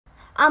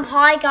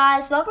Hi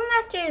guys, welcome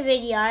back to the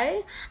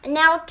video.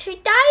 Now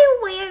today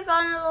we're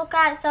gonna look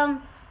at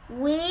some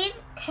weird,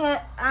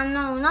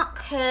 not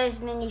curves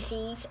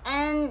minifigs,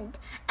 and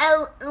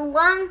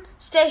one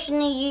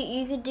especially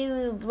you could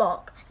do a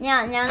block.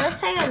 Now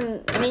let's take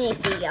a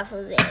minifigure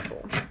for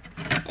example.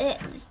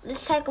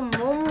 Let's take a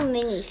normal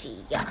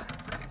minifigure.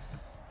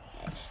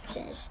 Let's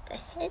change the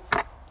head.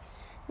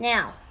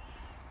 Now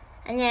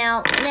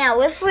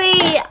if we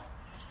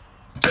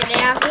get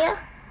out here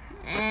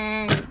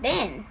and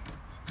then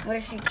we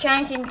should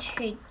change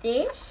into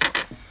this,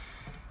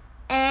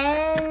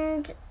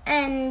 and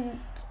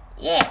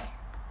yeah,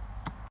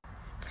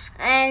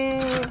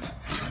 and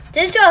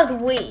this guy's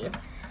weird.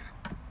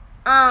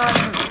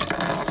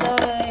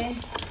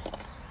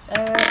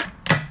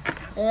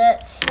 So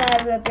let's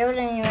say we're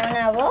building on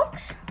our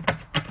box.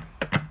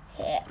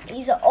 Yeah,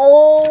 he's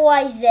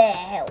always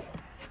there.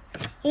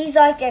 He's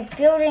like a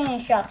building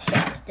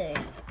instructor, dude.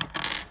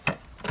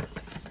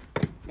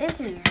 This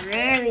is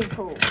really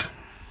cool.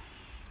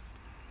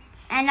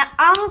 And the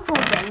other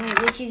cool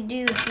thing which you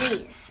do is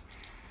this.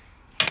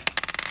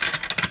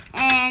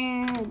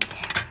 And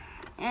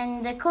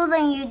the cool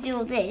thing you do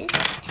with this,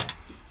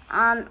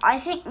 I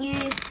think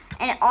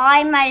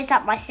I made this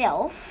up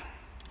myself.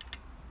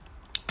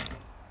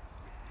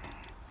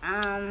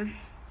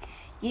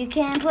 You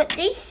can put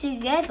these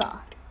together.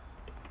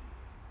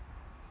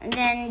 And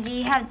then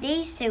you have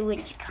these two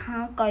which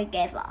can't go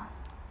together.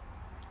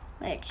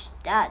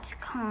 That's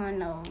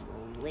kind of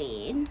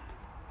weird.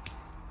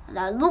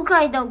 They look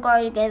like they'll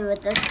go together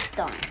with the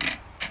stone.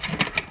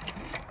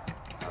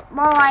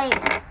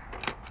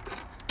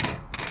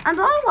 And by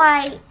the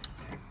way,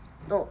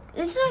 look,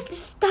 it's like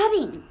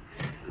stabbing,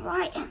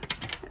 right?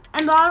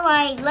 And by the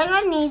way,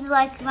 Lego needs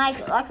like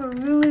a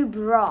really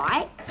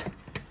bright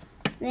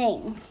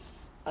thing,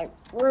 like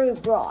really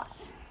bright.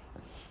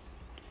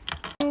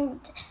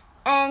 And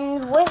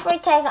if we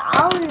take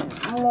our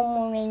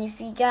normal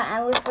minifigure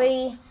and if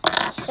we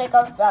take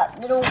off that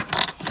little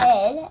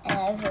head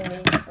and if we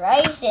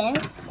raise in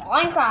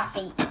Minecraft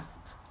feet.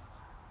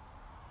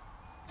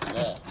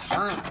 Yeah,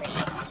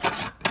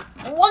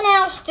 Minecraft. What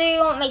else do you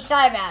want me to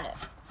say about it?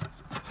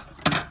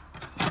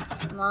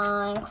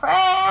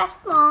 Minecraft.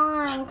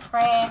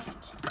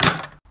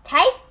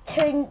 Take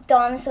two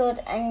dinosaurs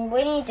and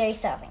when you do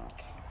something,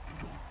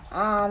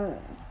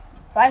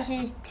 place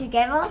these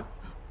together.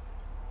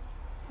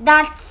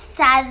 That's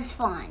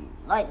satisfying.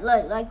 Like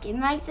it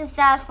makes a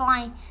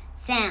satisfying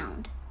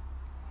sound.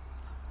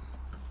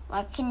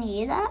 Like, can you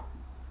hear that?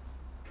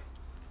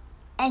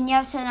 And you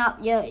have to turn up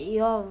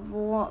your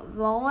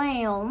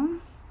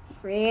volume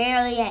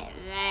really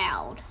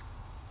loud.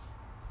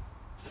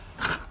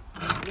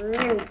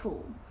 Really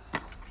cool.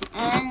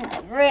 And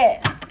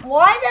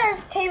why does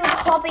people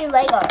copy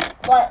Lego?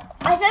 Like,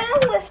 I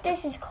don't know if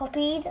this is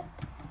copied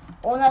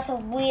or that's a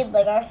weird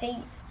Lego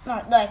thing.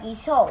 Like he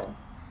sold.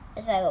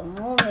 It's like a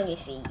more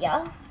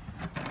minifigure.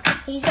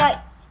 He's like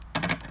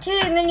 2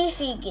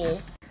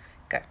 minifigures.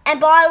 Go. And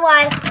by the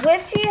way,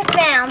 if you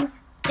found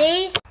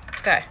these...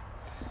 Go.